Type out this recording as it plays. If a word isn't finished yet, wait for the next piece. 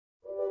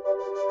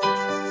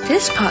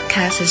This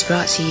podcast is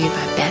brought to you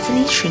by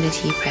Bethany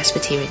Trinity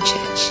Presbyterian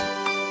Church.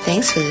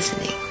 Thanks for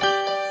listening.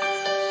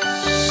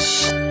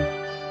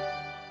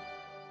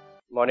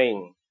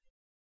 Morning.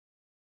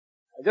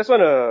 I just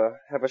want to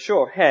have a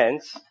show of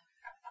hands.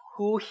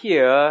 Who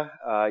here,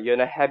 you're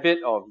in a habit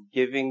of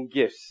giving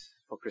gifts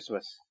for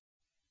Christmas?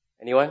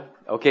 Anyone?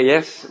 Okay,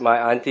 yes.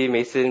 My auntie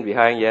Mason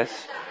behind, yes.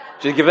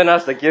 She's given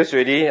us the gifts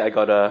already. I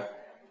got a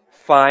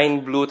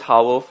fine blue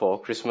towel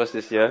for Christmas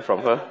this year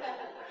from her.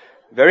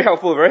 Very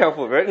helpful,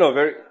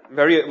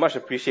 very much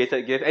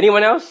appreciated gift.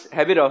 Anyone else?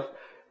 Habit of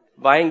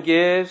buying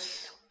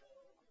gifts?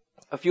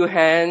 A few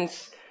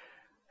hands.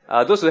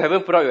 Those who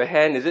haven't put out your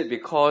hand, is it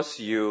because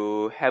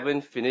you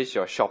haven't finished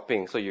your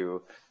shopping? So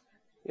you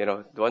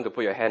don't want to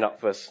put your hand up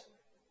first.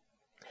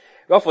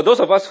 Well, for those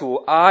of us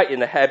who are in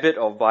the habit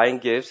of buying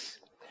gifts,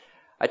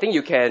 I think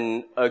you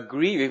can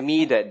agree with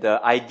me that the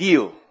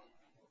ideal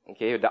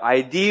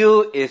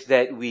is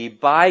that we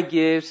buy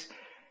gifts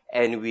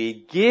and we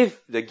give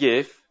the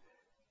gift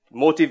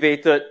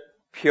motivated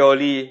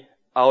purely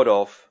out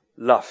of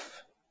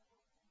love.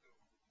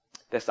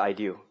 That's the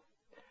ideal.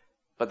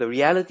 But the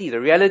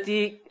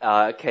reality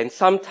can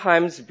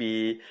sometimes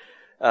be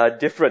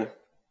different.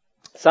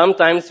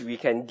 Sometimes we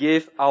can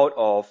give out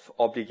of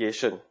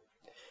obligation.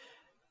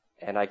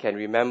 And I can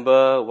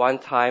remember one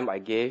time I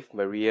gave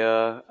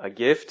Maria a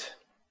gift,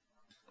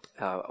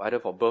 either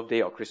for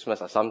birthday or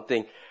Christmas or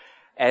something.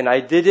 And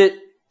I did it,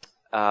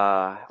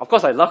 of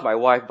course I love my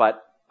wife,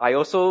 but I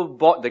also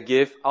bought the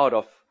gift out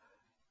of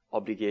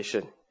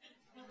obligation.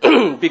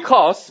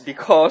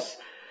 because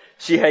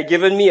she had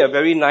given me a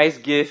very nice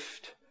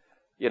gift,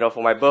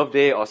 for my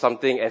birthday or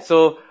something. And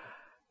so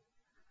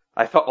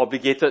I felt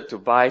obligated to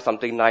buy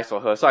something nice for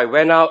her. So I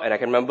went out and I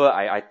can remember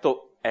I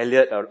took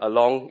Elliot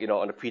along,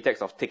 on the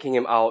pretext of taking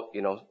him out,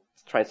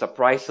 trying to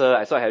surprise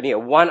her. So I had only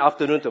one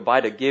afternoon to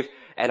buy the gift,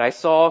 and I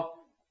saw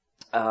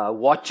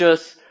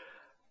watches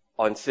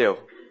on sale,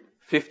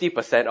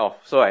 50% off.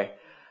 So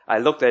I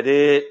looked at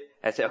it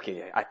and said,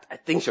 okay, I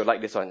think she'll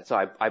like this one. So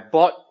I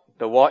bought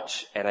the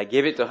watch and I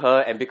gave it to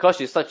her, and because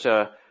she's such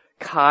a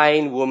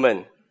kind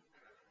woman,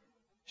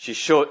 she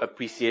showed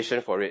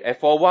appreciation for it. And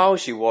for a while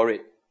she wore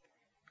it.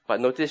 But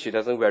notice she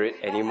doesn't wear it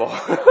anymore.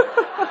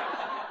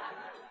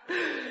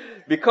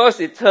 Because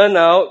it turned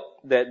out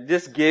that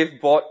this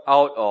gift bought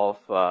out of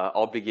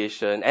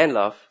obligation and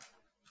love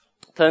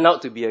turned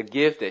out to be a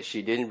gift that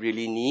she didn't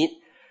really need,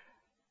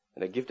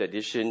 and a gift that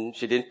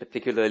she didn't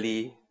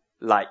particularly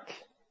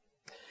like.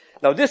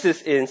 Now this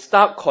is in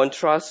stark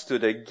contrast to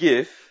the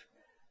gift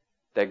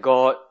that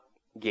God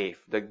gave,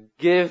 the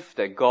gift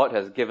that God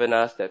has given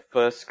us that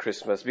first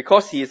Christmas.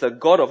 Because He is a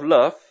God of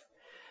love,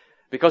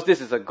 because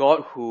this is a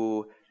God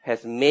who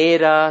has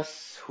made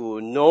us,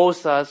 who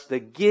knows us, the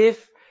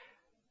gift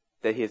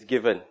that He has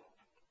given,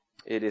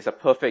 it is a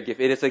perfect gift.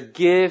 It is a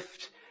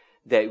gift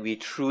that we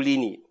truly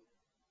need.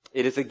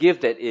 It is a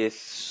gift that is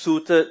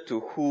suited to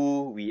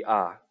who we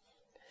are.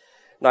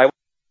 Now, I want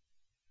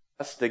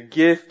to ask the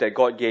gift that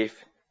God gave,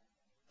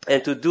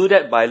 and to do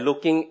that by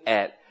looking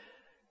at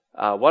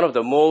one of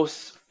the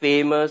most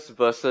famous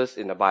verses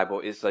in the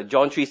Bible. It's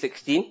John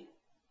 3:16,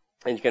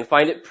 and you can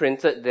find it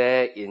printed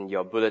there in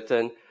your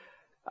bulletin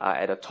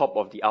at the top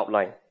of the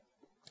outline.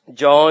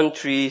 John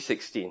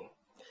 3:16.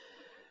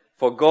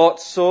 For God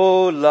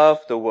so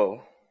loved the world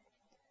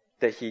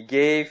that He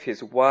gave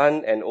His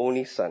one and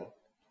only Son,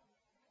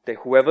 that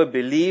whoever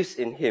believes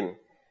in Him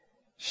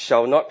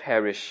shall not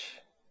perish,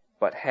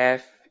 but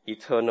have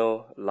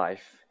eternal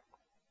life.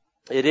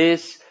 It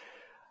is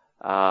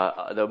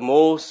the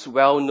most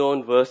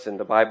well-known verse in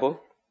the Bible.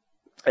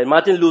 And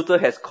Martin Luther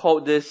has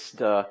called this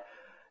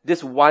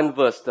one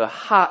verse, the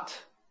heart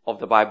of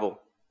the Bible,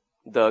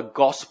 the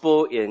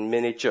gospel in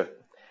miniature.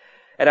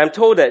 And I'm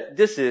told that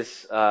this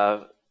is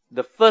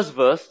the first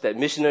verse that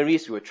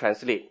missionaries will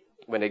translate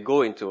when they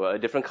go into a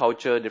different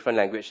culture, different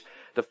language.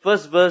 The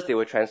first verse they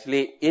will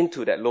translate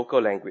into that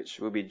local language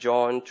will be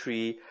John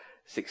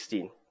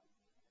 3:16.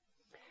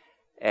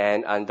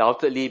 And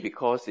undoubtedly,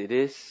 because it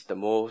is the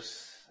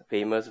most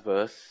famous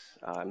verse,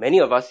 many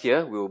of us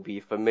here will be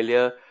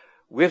familiar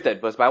with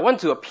that verse. But I want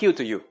to appeal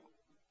to you.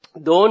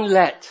 Don't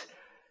let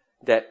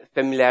that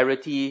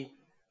familiarity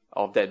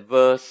of that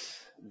verse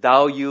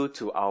dull you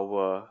to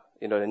our,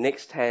 the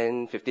next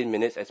 10, 15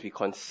 minutes as we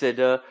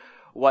consider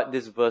what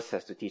this verse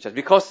has to teach us.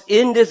 Because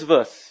in this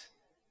verse,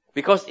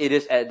 because it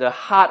is at the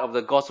heart of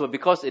the gospel,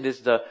 because it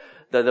is the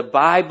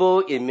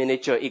Bible in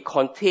miniature, it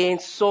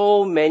contains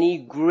so many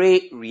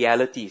great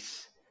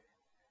realities.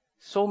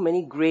 So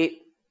many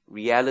great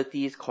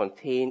realities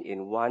contained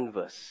in one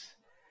verse.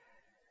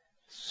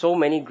 So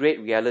many great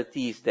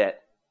realities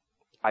that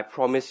I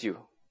promise you,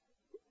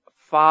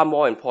 far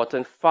more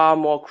important, far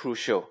more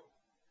crucial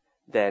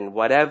than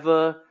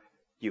whatever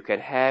you can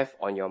have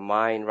on your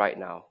mind right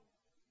now.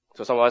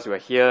 So some of us were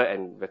here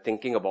and we're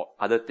thinking about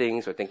other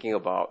things. We're thinking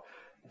about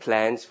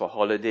plans for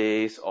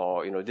holidays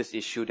or, this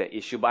issue, that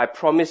issue. But I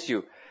promise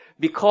you,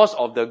 because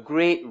of the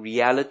great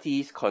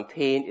realities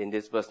contained in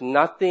this verse,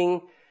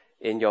 nothing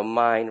in your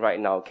mind right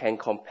now can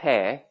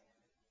compare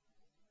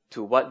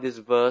to what this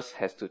verse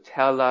has to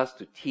tell us,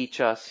 to teach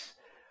us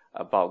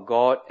about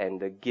God and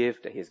the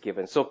gift that He's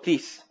given. So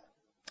please,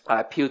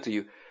 I appeal to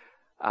you,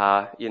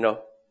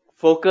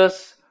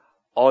 focus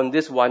on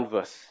this one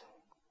verse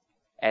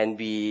and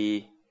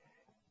be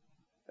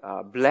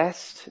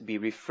blessed, be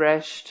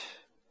refreshed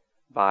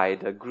by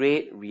the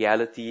great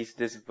realities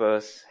this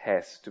verse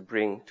has to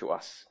bring to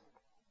us.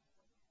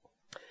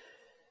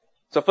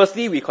 So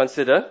firstly, we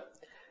consider,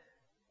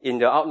 in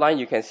the outline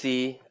you can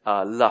see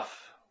love.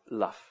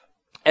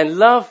 And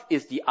love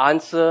is the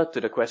answer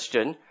to the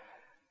question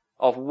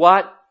of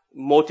what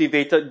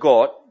motivated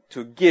God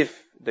to give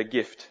the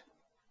gift.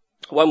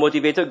 What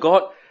motivated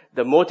God?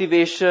 The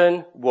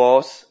motivation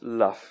was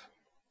love.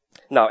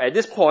 Now, at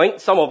this point,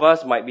 some of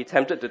us might be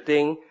tempted to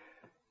think,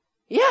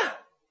 yeah,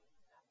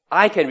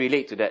 I can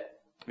relate to that.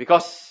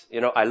 Because,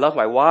 I love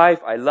my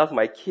wife, I love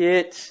my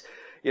kids,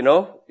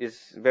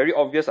 it's very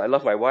obvious I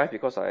love my wife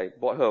because I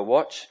bought her a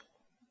watch.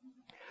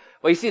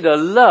 But you see, the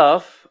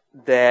love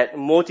that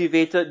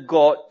motivated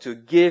God to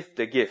give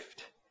the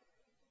gift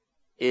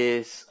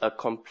is a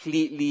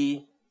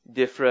completely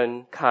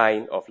different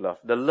kind of love.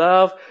 The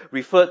love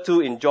referred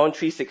to in John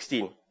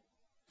 3:16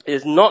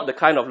 is not the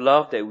kind of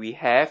love that we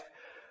have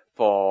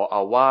for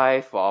our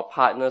wife, for our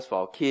partners, for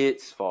our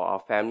kids, for our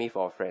family,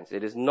 for our friends.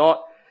 It is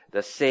not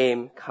the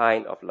same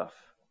kind of love.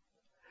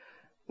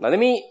 Now let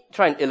me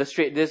try and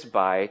illustrate this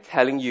by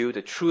telling you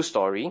the true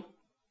story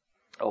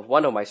of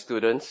one of my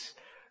students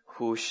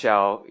who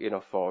shall,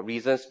 for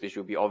reasons which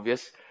will be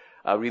obvious,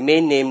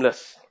 remain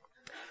nameless.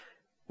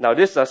 Now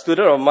this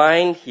student of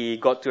mine, he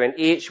got to an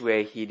age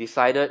where he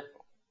decided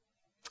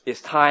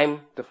it's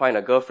time to find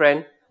a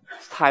girlfriend,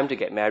 it's time to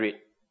get married.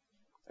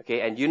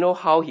 Okay, and you know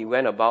how he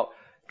went about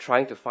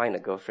trying to find a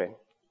girlfriend?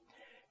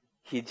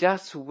 He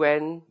just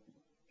went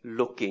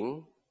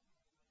looking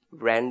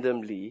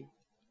randomly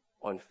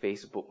on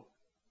Facebook.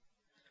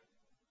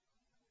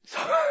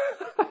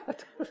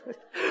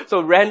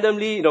 So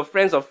randomly,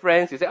 friends of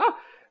friends, he said,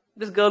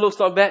 this girl looks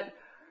not bad.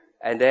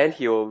 And then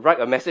he'll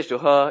write a message to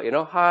her,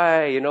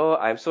 hi,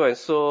 I'm so and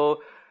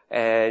so,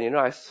 and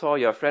I saw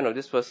you're a friend of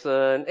this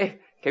person. Hey,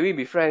 can we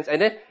be friends?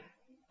 And then,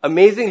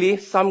 amazingly,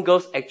 some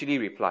girls actually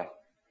reply.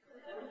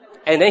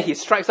 And then he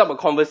strikes up a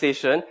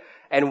conversation,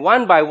 and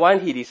one by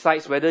one he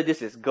decides whether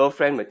this is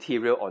girlfriend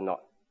material or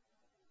not.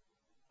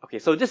 Okay,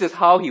 so this is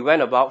how he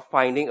went about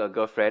finding a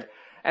girlfriend.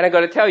 And I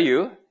gotta tell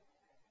you,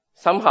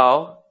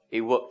 somehow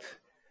it worked.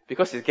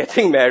 Because he's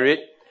getting married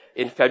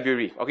in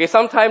February. Okay,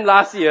 sometime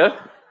last year,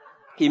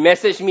 he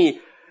messaged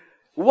me,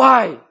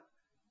 why?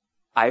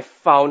 I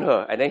found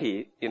her. And then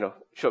he,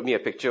 showed me a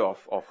picture of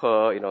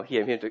her,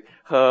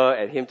 her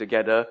and him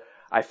together.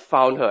 I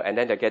found her, and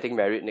then they're getting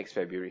married next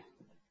February.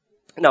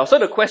 Now, so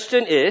the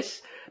question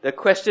is,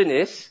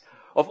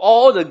 of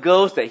all the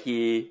girls that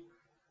he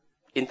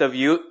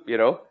interviewed,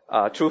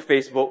 through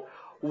Facebook,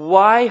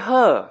 why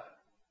her?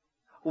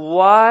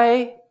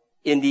 Why,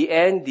 in the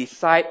end,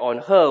 decide on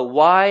her?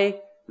 Why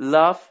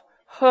love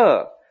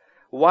her?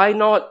 Why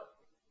not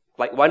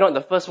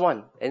the first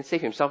one and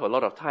save himself a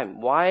lot of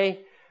time? Why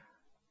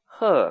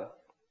her?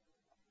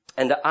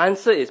 And the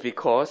answer is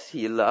because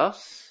he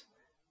loves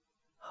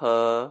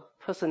her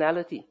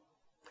personality.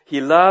 He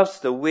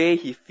loves the way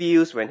he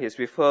feels when he's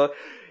with her.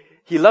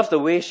 He loves the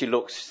way she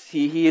looks.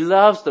 He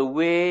loves the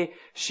way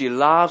she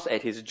laughs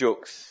at his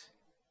jokes.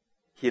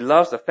 He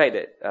loves the fact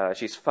that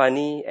she's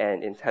funny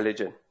and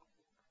intelligent.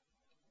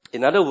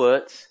 In other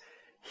words,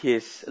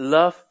 his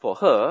love for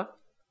her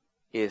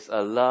is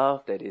a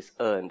love that is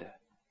earned.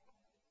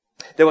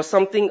 There was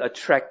something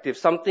attractive,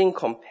 something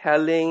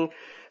compelling,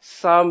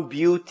 some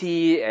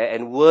beauty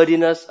and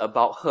worthiness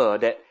about her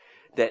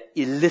that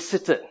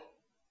elicited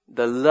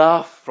the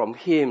love from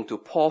him to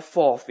pour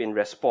forth in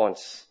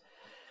response.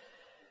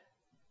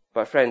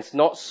 But friends,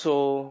 not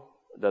so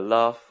the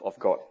love of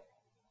God.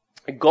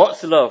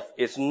 God's love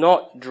is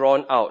not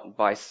drawn out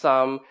by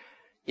some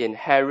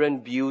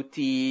inherent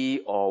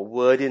beauty or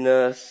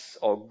worthiness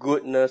or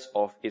goodness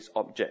of its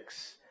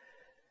objects.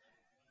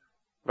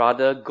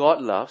 Rather,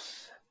 God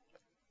loves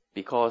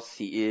because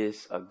He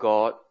is a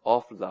God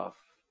of love.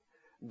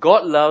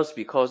 God loves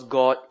because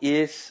God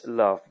is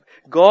love.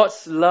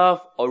 God's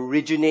love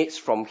originates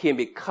from Him.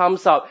 It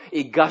comes out,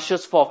 it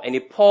gushes forth, and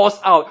it pours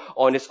out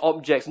on its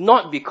objects,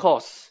 not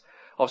because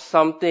of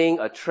something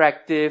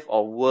attractive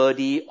or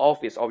worthy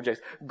of its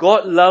objects.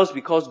 God loves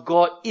because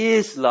God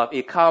is love.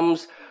 It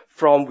comes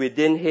from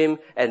within Him,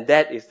 and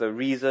that is the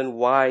reason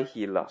why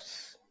He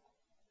loves.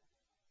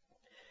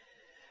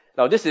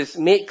 Now, this is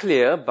made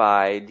clear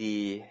by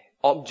the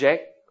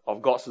object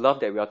of God's love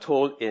that we are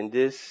told in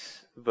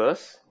this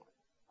verse,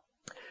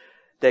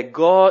 that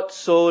God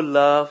so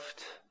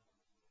loved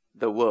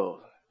the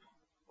world.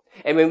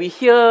 And when we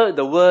hear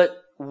the word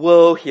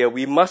world here,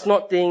 we must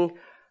not think,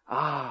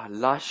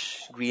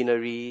 lush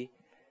greenery,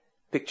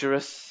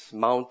 picturesque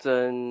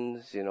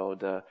mountains,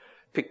 a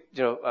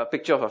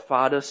picture of a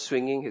father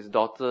swinging his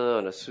daughter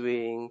on a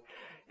swing,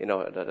 in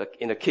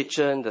the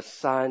kitchen, the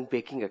son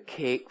baking a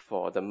cake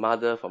for the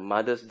mother for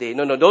Mother's Day.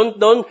 No,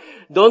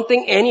 don't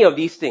think any of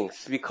these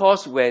things,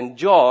 because when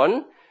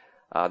John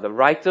the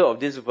writer of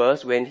this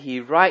verse, when he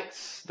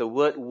writes the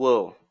word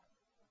world,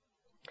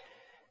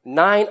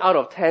 9 out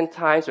of 10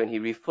 times when he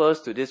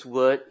refers to this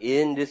word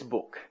in this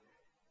book,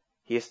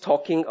 he is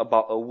talking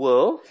about a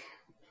world,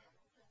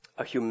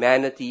 a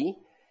humanity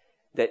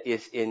that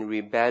is in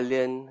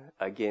rebellion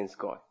against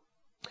God.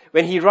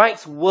 When he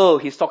writes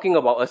world, he's talking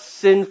about a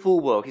sinful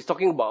world. He's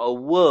talking about a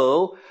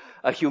world,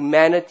 a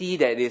humanity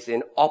that is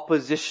in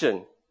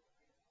opposition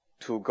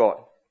to God.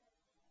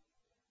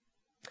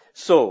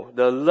 So,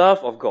 the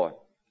love of God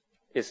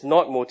is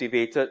not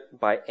motivated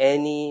by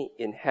any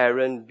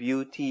inherent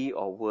beauty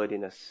or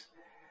worthiness.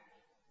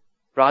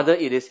 Rather,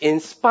 it is in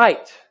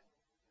spite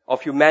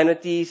of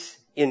humanity's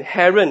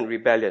inherent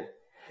rebellion,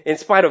 in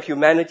spite of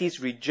humanity's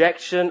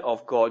rejection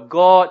of God.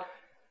 God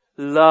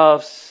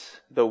loves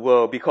the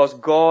world because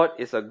God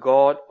is a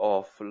God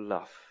of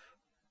love.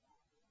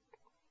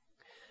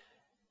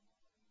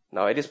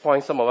 Now, at this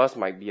point, some of us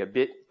might be a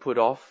bit put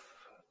off.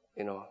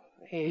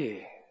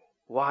 Hey,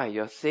 why?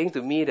 You're saying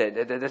to me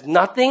that there's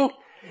nothing,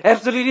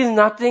 absolutely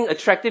nothing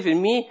attractive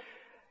in me?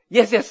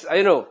 Yes,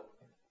 I know.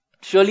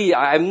 Surely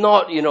I'm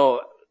not,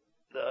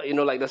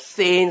 like the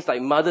saints,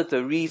 like Mother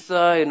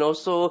Teresa,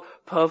 so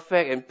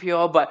perfect and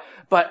pure, but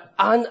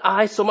aren't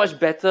I so much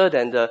better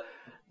than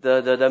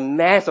the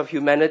mass of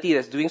humanity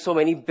that's doing so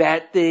many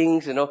bad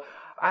things,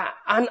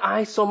 aren't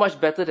I so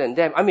much better than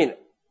them? I mean,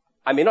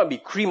 I may not be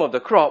cream of the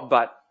crop,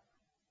 but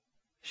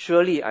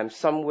surely I'm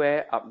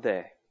somewhere up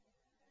there.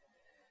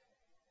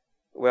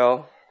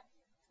 Well,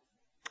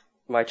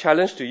 my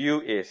challenge to you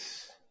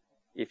is,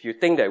 if you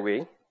think that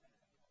way,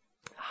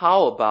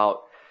 how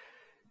about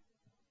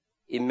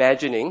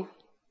imagining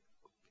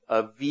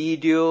a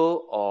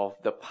video of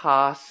the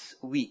past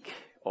week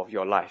of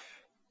your life,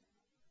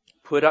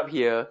 put up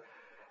here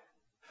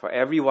for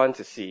everyone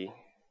to see,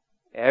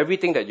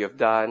 everything that you've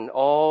done,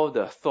 all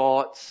the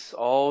thoughts,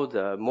 all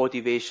the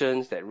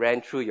motivations that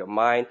ran through your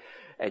mind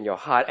and your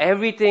heart,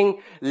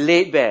 everything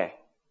laid bare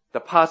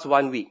the past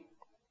 1 week.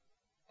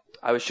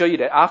 I will show you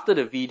that after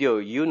the video,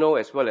 you know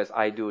as well as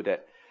I do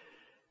that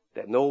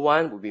no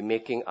one will be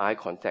making eye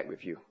contact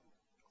with you.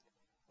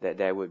 That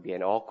there would be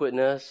an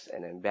awkwardness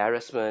and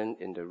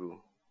embarrassment in the room.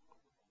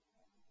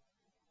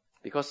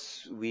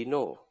 Because we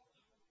know,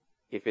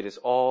 if it is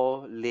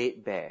all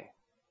laid bare,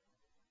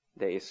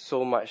 there is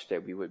so much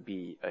that we would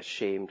be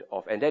ashamed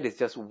of. And that is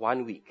just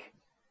 1 week.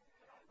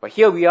 But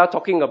here we are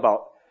talking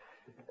about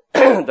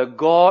the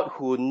God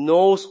who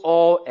knows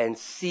all and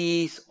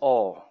sees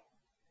all.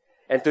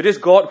 And to this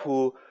God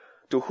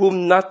to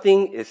whom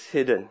nothing is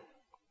hidden,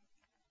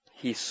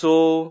 He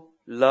so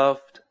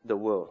loved the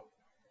world,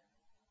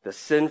 the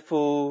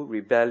sinful,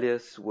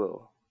 rebellious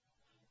world.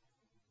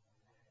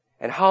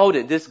 And how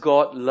did this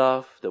God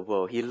love the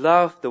world? He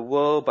loved the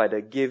world by the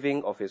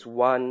giving of His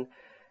one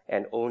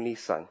and only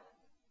Son,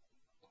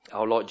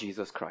 our Lord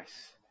Jesus Christ.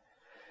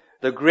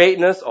 The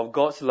greatness of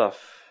God's love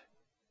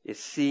is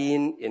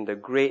seen in the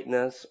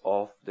greatness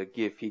of the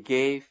gift. He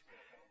gave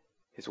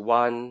His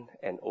one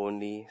and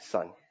only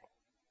Son.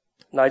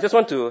 Now, I just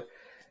want to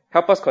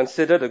help us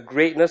consider the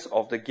greatness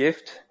of the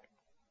gift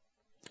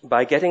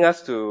by getting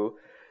us to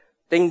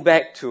think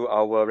back to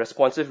our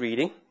responsive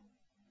reading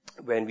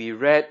when we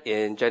read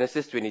in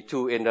Genesis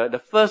 22, in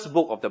the first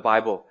book of the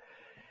Bible,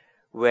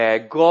 where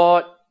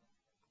God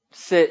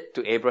said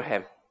to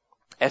Abraham,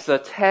 as a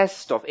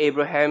test of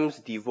Abraham's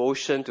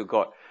devotion to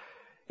God,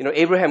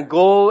 Abraham,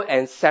 go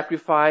and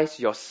sacrifice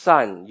your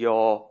son,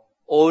 your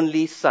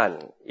only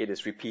son, it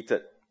is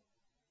repeated.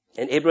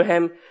 And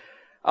Abraham,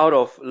 out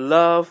of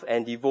love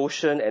and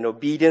devotion and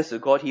obedience to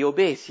God, he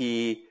obeys.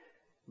 He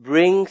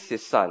brings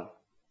his son.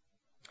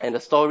 And the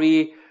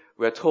story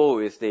we're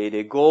told is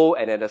they go,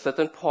 and at a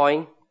certain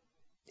point,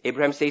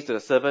 Abraham says to the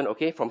servant,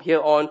 okay, from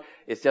here on,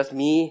 it's just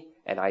me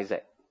and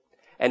Isaac.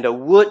 And the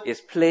wood is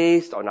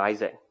placed on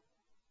Isaac.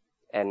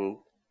 And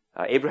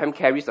Abraham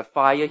carries the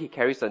fire, he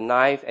carries the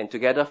knife, and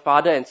together,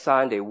 father and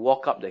son, they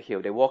walk up the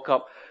hill. They walk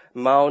up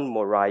Mount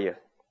Moriah.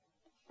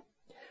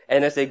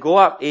 And as they go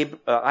up,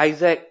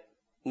 Isaac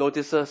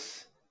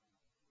notices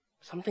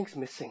something's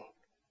missing.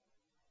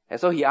 And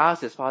so he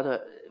asks his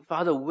father,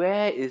 Father,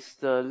 where is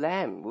the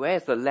lamb? Where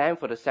is the lamb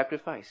for the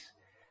sacrifice?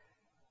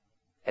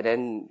 And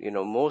then,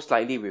 most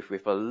likely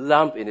with a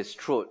lump in his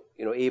throat,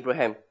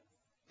 Abraham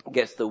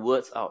gets the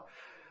words out.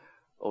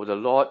 Oh, the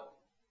Lord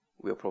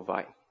will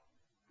provide.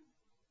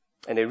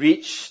 And they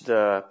reach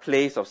the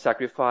place of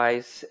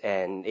sacrifice,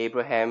 and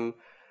Abraham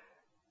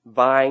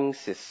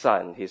binds his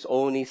son, his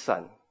only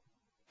son,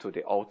 to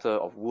the altar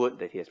of wood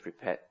that he has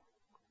prepared.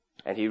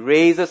 And he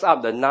raises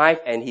up the knife,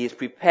 and he is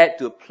prepared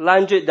to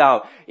plunge it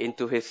down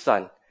into his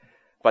son.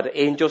 But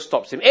the angel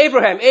stops him.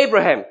 Abraham,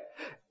 Abraham!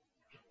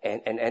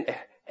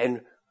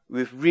 And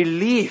with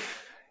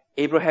relief,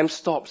 Abraham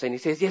stops and he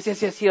says,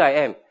 yes, here I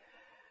am.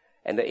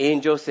 And the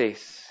angel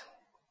says,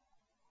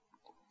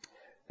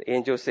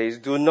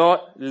 do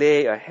not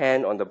lay a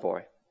hand on the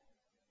boy,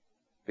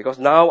 because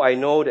now I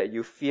know that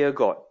you fear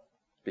God,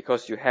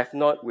 because you have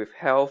not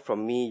withheld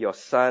from me your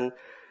son,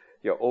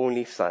 your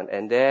only son.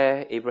 And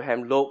there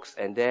Abraham looks,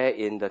 and there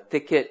in the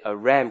thicket a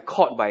ram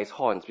caught by its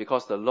horns,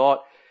 because the Lord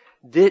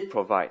did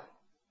provide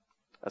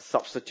a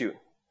substitute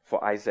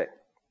for Isaac.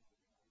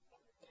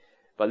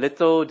 But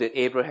little did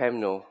Abraham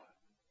know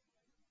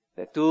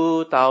that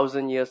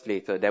 2,000 years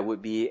later there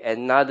would be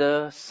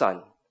another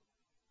son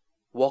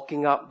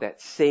walking up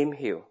that same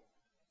hill,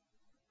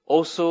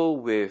 also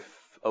with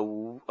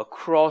a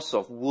cross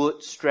of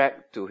wood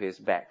strapped to his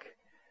back.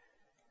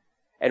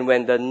 And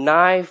when the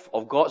knife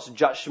of God's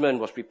judgment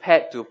was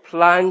prepared to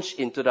plunge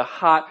into the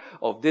heart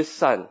of this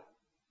son,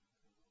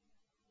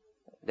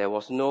 there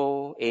was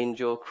no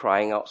angel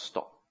crying out,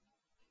 "Stop."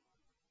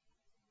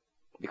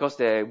 Because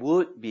there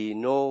would be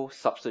no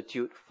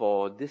substitute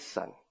for this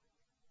son.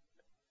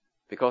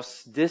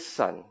 Because this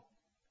son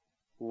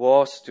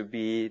was to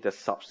be the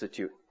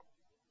substitute.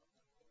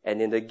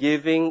 And in the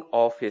giving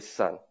of his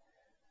son,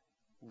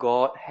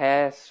 God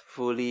has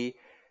fully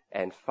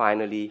and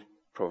finally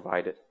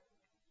provided.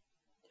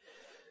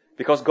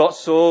 Because God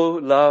so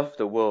loved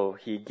the world,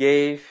 he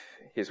gave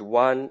his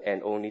one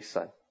and only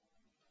son.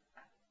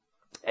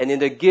 And in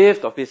the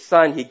gift of his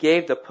son, he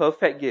gave the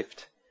perfect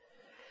gift.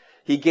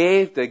 He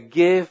gave the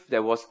gift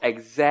that was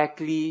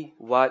exactly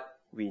what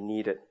we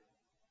needed.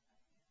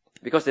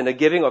 Because in the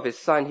giving of his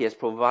son, he has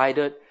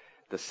provided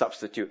the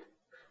substitute.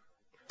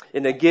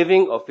 In the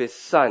giving of his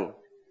son,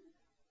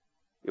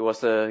 it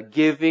was a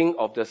giving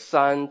of the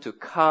son to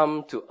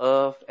come to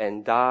earth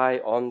and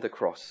die on the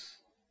cross.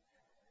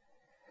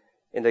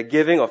 In the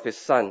giving of his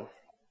son,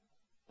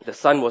 the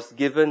son was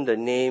given the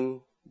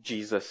name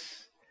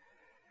Jesus.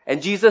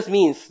 And Jesus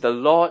means the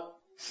Lord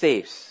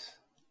saves.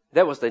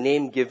 That was the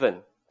name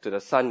given to the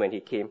son when he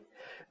came.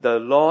 The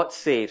Lord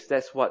saves.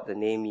 That's what the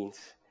name means.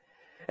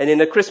 And in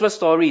the Christmas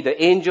story,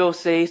 the angel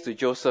says to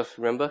Joseph,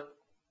 remember?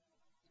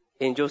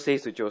 Angel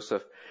says to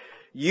Joseph,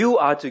 "You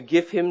are to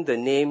give him the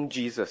name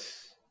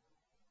Jesus,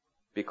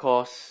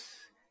 because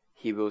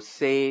he will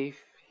save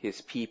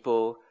his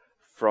people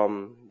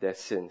from their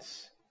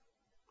sins."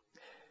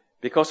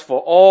 Because for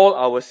all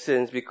our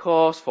sins,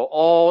 because for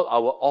all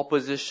our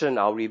opposition,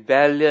 our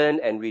rebellion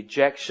and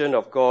rejection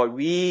of God,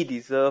 we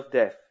deserve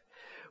death.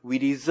 We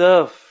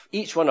deserve,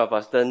 each one of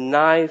us, the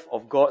knife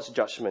of God's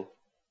judgment.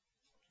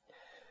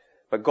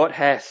 But God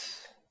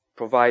has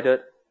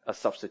provided a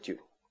substitute.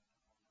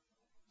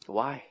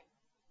 Why?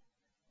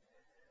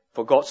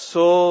 For God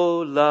so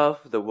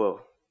loved the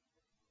world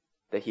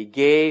that he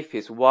gave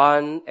his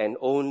one and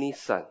only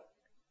son.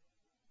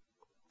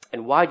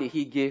 And why did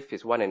he give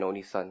his one and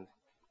only son?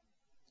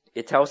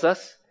 It tells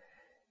us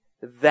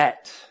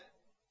that,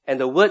 and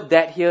the word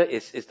 "that" here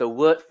is the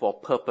word for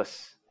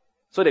purpose.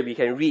 So that we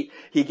can read,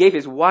 he gave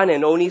his one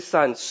and only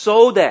son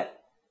so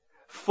that,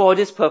 for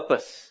this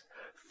purpose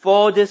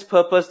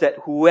that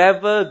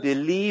whoever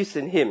believes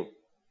in him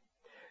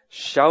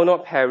shall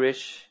not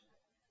perish,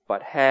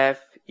 but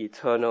have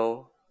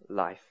eternal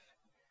life.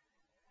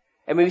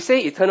 And when we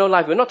say eternal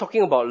life, we're not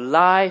talking about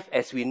life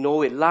as we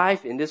know it,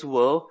 life in this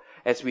world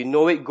as we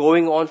know it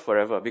going on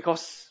forever,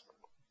 because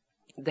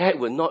that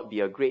would not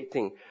be a great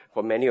thing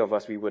for many of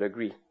us, we would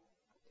agree.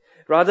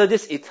 Rather,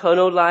 this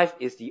eternal life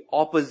is the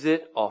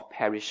opposite of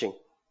perishing.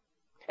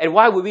 And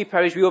why would we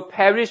perish? We will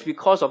perish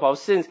because of our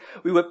sins.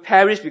 We will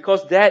perish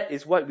because that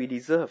is what we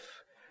deserve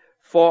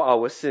for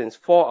our sins,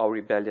 for our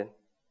rebellion.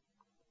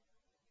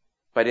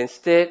 But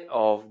instead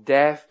of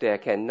death, there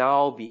can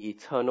now be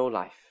eternal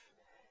life.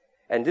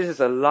 And this is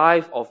a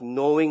life of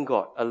knowing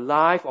God, a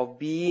life of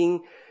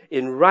being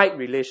in right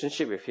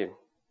relationship with him.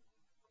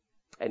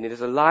 And it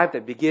is a life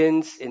that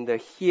begins in the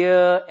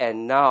here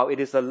and now. It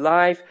is a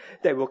life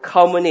that will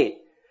culminate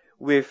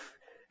with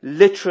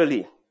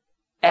literally,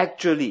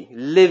 actually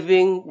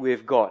living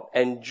with God,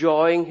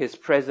 enjoying his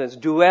presence,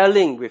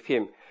 dwelling with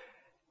him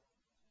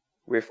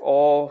with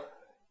all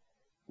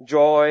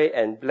joy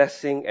and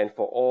blessing and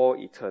for all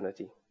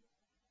eternity.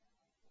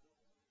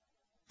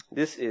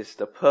 This is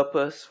the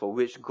purpose for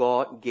which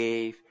God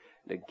gave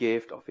the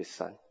gift of his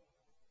son.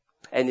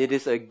 And it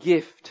is a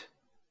gift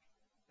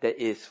that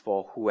is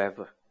for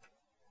whoever.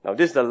 Now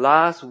this is the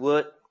last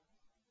word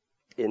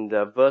in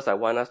the verse I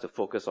want us to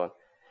focus on.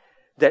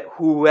 That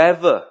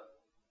whoever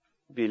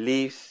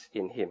believes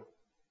in him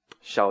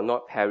shall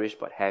not perish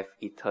but have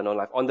eternal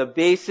life. On the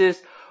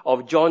basis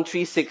of John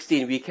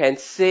 3:16, we can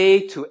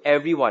say to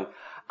everyone,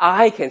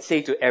 I can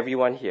say to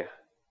everyone here,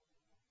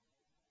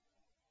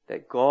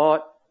 that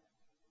God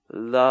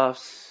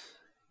loves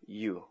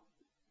you.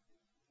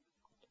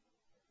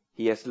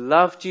 He has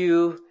loved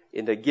you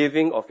in the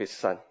giving of his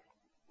son.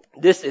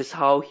 This is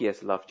how he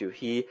has loved you.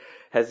 He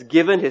has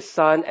given his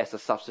son as a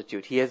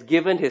substitute. He has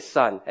given his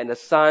son, and the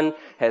son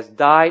has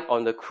died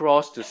on the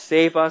cross to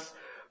save us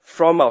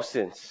from our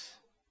sins.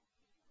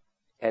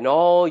 And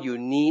all you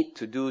need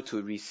to do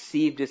to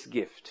receive this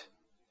gift,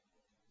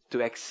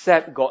 to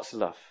accept God's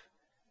love,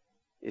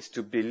 is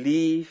to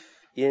believe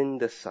in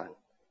the Son.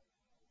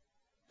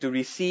 To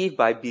receive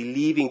by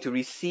believing, to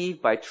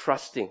receive by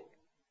trusting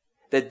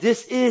that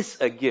this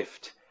is a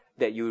gift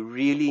that you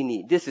really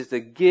need. This is the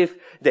gift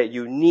that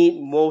you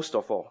need most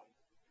of all.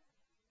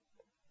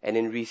 And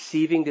in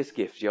receiving this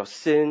gift, your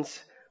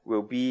sins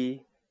will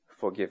be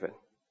forgiven.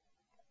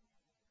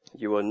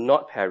 You will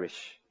not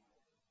perish.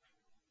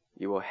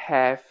 You will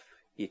have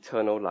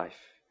eternal life.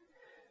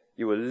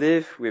 You will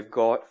live with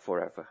God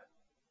forever.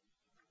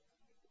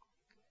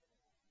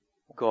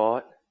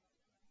 God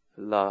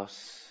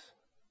loves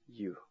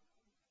you.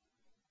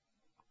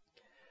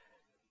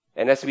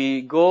 And as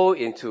we go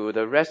into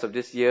the rest of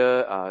this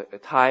year, a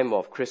time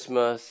of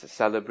Christmas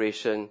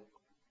celebration,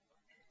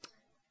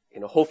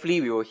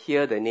 hopefully we will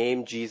hear the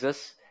name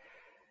Jesus,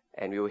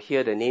 and we will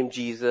hear the name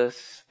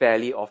Jesus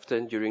fairly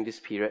often during this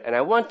period. And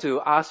I want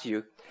to ask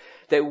you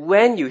that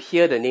when you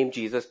hear the name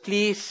Jesus,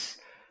 please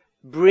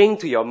bring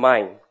to your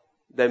mind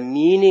the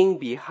meaning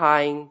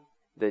behind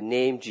the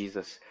name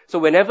Jesus. So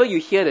whenever you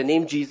hear the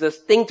name Jesus,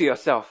 think to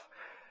yourself,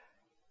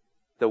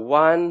 the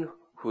one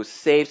who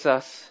saves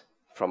us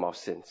from our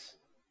sins.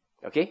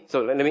 Okay?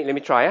 So let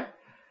me try.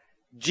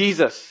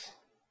 Jesus.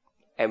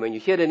 And when you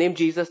hear the name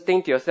Jesus,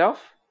 think to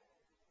yourself,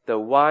 the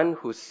one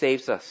who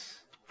saves us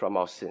from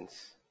our sins.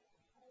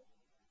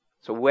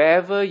 So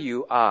wherever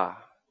you are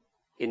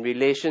in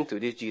relation to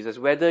this Jesus,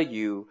 whether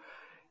you're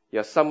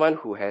someone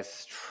who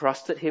has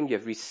trusted him, you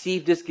have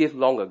received this gift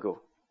long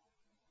ago.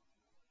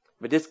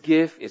 But this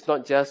gift is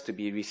not just to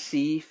be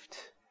received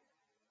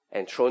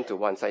and thrown to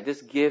one side.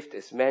 This gift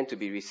is meant to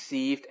be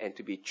received and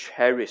to be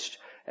cherished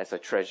as a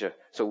treasure.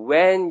 So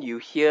when you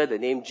hear the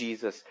name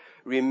Jesus,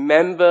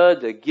 remember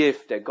the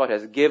gift that God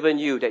has given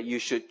you that you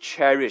should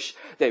cherish,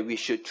 that we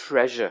should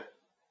treasure.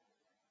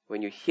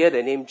 When you hear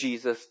the name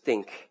Jesus,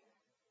 think,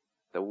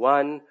 the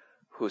one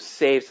who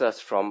saves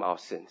us from our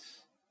sins.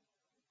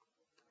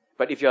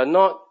 But if you're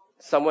not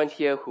someone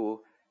here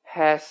who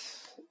has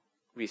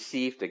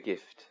received the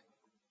gift,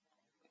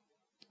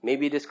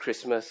 maybe this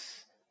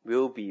Christmas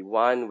will be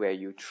one where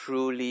you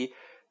truly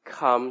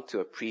come to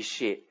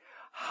appreciate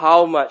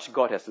how much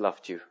God has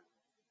loved you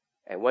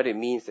and what it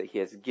means that he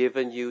has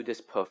given you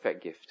this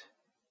perfect gift.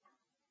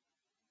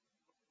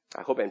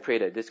 I hope and pray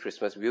that this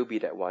Christmas will be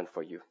that one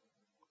for you.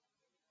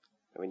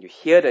 And when you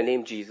hear the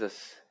name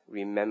Jesus,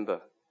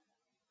 remember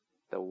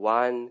the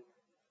one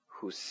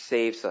who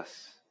saves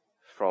us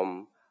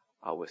from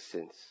our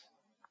sins.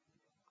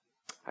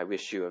 I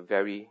wish you a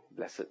very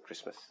blessed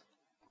Christmas.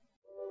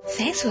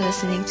 Thanks for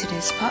listening to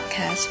this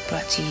podcast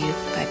brought to you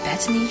by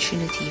Bethany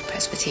Trinity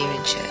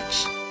Presbyterian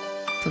Church.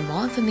 For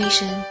more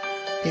information,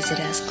 visit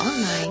us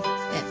online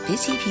at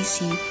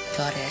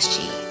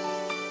busypc.sg.